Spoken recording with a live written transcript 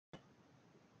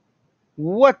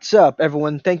What's up,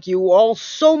 everyone? Thank you all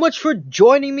so much for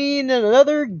joining me in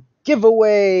another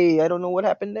giveaway. I don't know what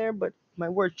happened there, but my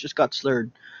words just got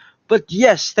slurred. But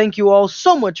yes, thank you all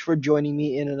so much for joining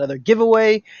me in another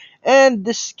giveaway. And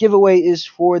this giveaway is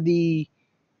for the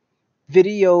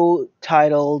video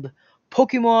titled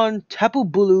Pokemon Tapu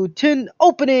Bulu Tin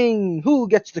Opening. Who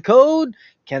gets the code?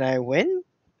 Can I win?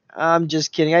 I'm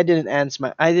just kidding. I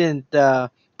didn't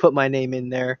put my name in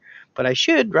there, but I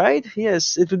should, right?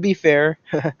 Yes, it would be fair.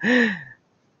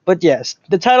 But yes,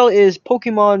 the title is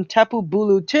Pokemon Tapu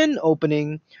Bulu Tin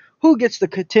Opening. Who gets the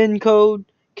tin code?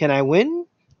 Can I win?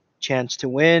 Chance to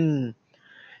win.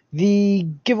 The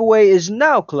giveaway is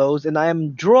now closed and I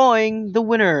am drawing the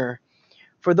winner.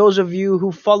 For those of you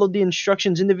who followed the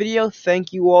instructions in the video,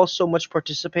 thank you all so much for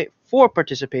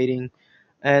participating.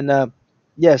 And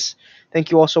yes, thank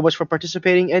you all so much for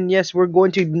participating. And yes, we're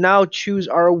going to now choose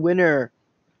our winner.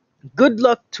 Good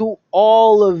luck to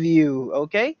all of you,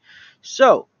 okay?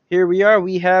 So, here we are.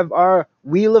 We have our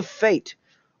Wheel of Fate.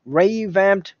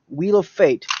 Revamped Wheel of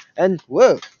Fate. And,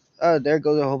 whoa, there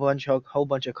goes a whole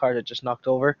bunch of cards I just knocked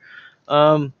over.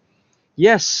 Um,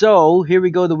 yes, so, here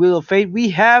we go, the Wheel of Fate. We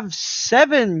have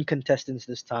 7 contestants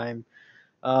this time.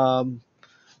 Um,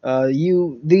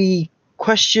 the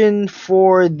question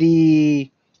for the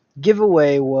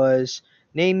giveaway was,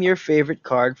 name your favorite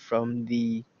card from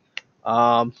the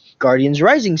Guardians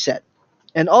Rising set,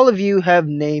 and all of you have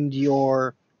named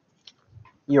your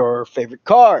favorite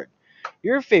card.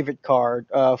 Your favorite card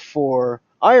for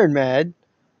Iron Man.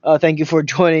 Thank you for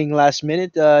joining last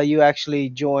minute. You actually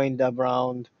joined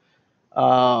around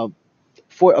uh,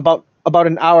 for about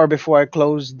an hour before I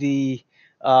closed the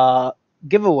uh,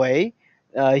 giveaway.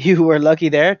 You were lucky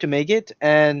there to make it.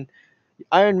 And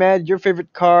Iron Man, your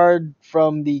favorite card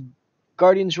from the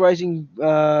Guardians Rising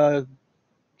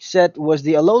set was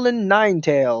the Alolan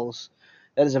Ninetales.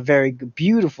 That is a very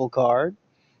beautiful card.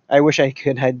 I wish I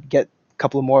could had get a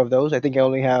couple more of those. I think I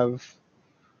only have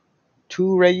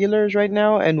 2 regulars right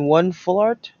now and 1 full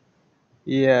art.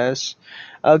 Yes.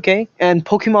 Okay. And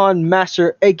Pokemon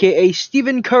Master, aka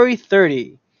Stephen Curry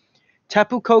 30,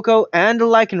 Tapu Koko, and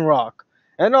Lycanroc,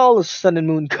 and all the Sun and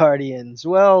Moon Guardians.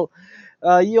 Well,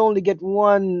 you only get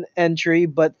 1 entry,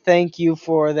 but thank you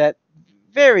for that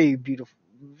very beautiful,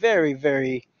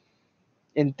 very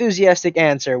enthusiastic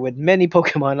answer with many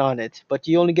Pokemon on it, but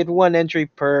you only get 1 entry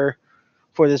per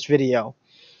for this video.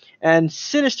 And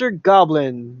Sinister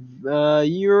Goblin,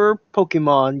 your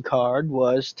Pokemon card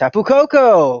was Tapu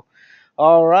Koko.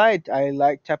 All right, I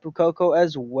like Tapu Koko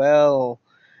as well.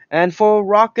 And for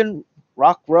Rock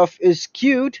Ruff is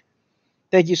cute.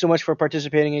 Thank you so much for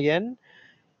participating again.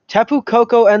 Tapu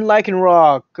Koko and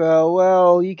Lycanroc.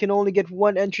 Well, you can only get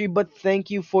 1 entry, but thank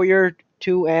you for your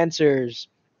 2 answers.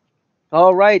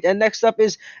 All right, and next up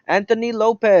is Anthony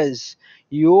Lopez.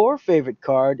 Your favorite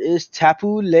card is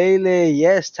Tapu Lele.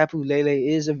 Yes, Tapu Lele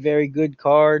is a very good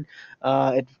card.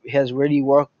 It has really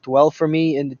worked well for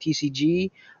me in the TCG.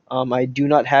 I do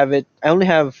not have it. I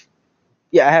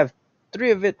have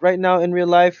 3 of it right now in real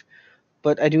life,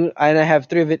 but I have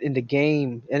 3 of it in the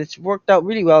game, and it's worked out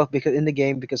really well because in the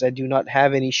game because I do not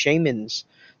have any shamans.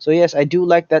 So yes, I do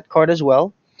like that card as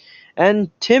well.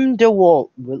 And Tim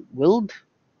DeWalt,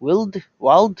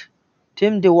 Wild,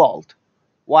 Tim DeWalt,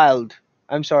 Wild.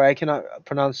 I'm sorry, I cannot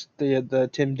pronounce the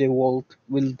Tim DeWalt,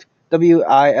 Wild,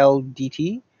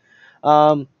 WILDT.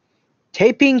 Um,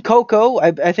 Taping Coco,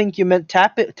 I think you meant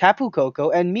Tapu Coco,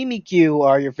 and Mimikyu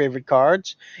are your favorite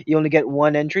cards. You only get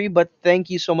 1 entry, but thank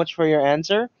you so much for your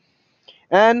answer.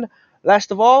 And last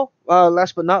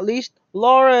but not least,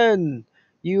 Lauren.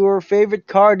 Your favorite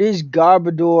card is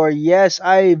Garbodor. Yes,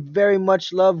 I very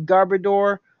much love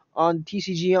Garbodor on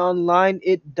TCG Online.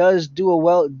 It does do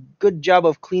a good job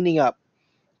of cleaning up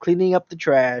the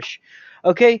trash.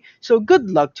 Okay, so good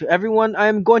luck to everyone.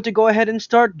 I'm going to go ahead and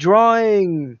start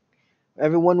drawing.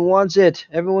 Everyone wants it.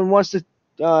 Everyone wants to.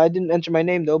 I didn't enter my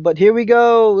name though, but here we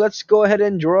go. Let's go ahead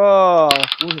and draw.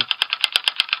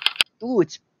 Ooh,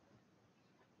 it's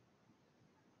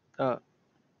uh,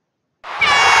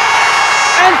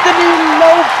 Anthony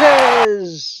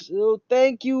Lopez. Oh,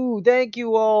 thank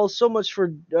you all so much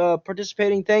for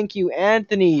participating. Thank you,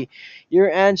 Anthony.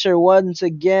 Your answer once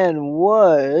again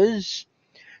was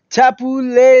Tapu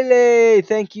Lele.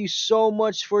 Thank you so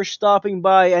much for stopping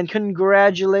by, and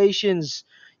congratulations.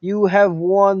 You have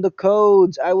won the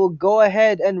codes. I will go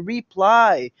ahead and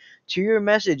reply to your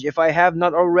message if I have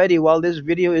not already while this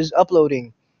video is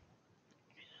uploading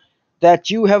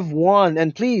that you have won,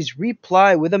 and please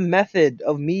reply with a method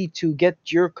of me to get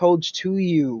your codes to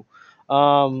you.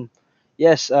 Um,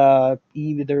 yes,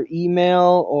 either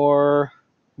email or.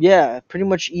 Yeah, pretty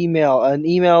much email an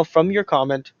email from your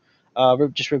comment.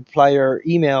 Just reply your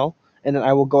email, and then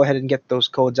I will go ahead and get those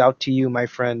codes out to you, my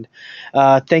friend.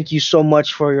 Thank you so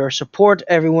much for your support,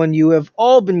 everyone. You have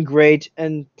all been great,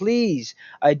 and please,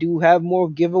 I do have more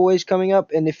giveaways coming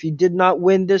up. And if you did not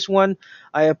win this one,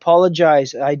 I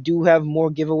apologize. I do have more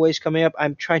giveaways coming up.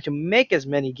 I'm trying to make as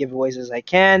many giveaways as I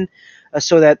can,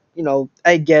 so that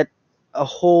I get a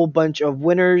whole bunch of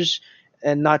winners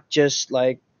and not just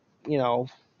like you know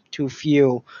too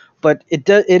few. But it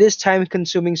is time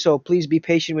consuming, so please be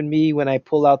patient with me when I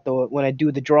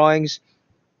do the drawings.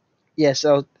 Yes,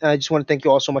 so I just want to thank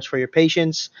you all so much for your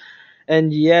patience.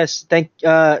 And yes,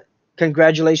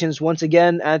 congratulations once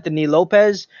again, Anthony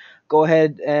Lopez. Go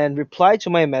ahead and reply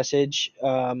to my message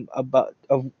about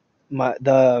of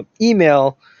the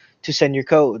email to send your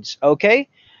codes. Okay,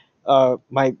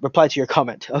 my reply to your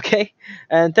comment. Okay,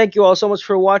 and thank you all so much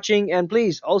for watching. And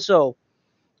please also,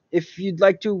 if you'd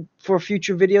like to for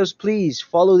future videos, please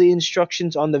follow the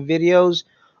instructions on the videos.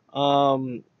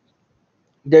 um,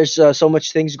 there's so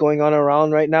much things going on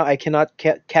around right now. I cannot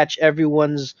catch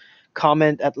everyone's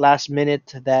comment at last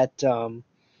minute that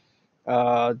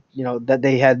that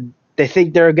they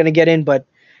think they're gonna get in, but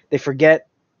they forget.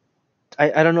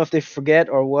 I don't know if they forget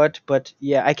or what, but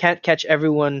yeah, I can't catch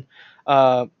everyone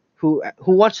uh, who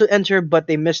wants to enter, but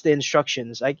they miss the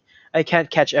instructions. I can't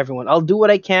catch everyone. I'll do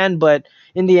what I can, but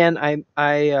in the end,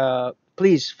 I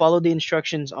please follow the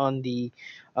instructions on the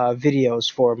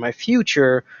videos for my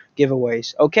future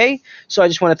giveaways. Okay, so I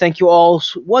just want to thank you all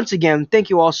once again. Thank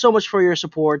you all so much for your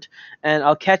support, and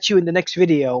I'll catch you in the next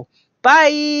video.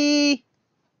 Bye.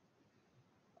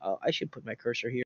 I should put my cursor here.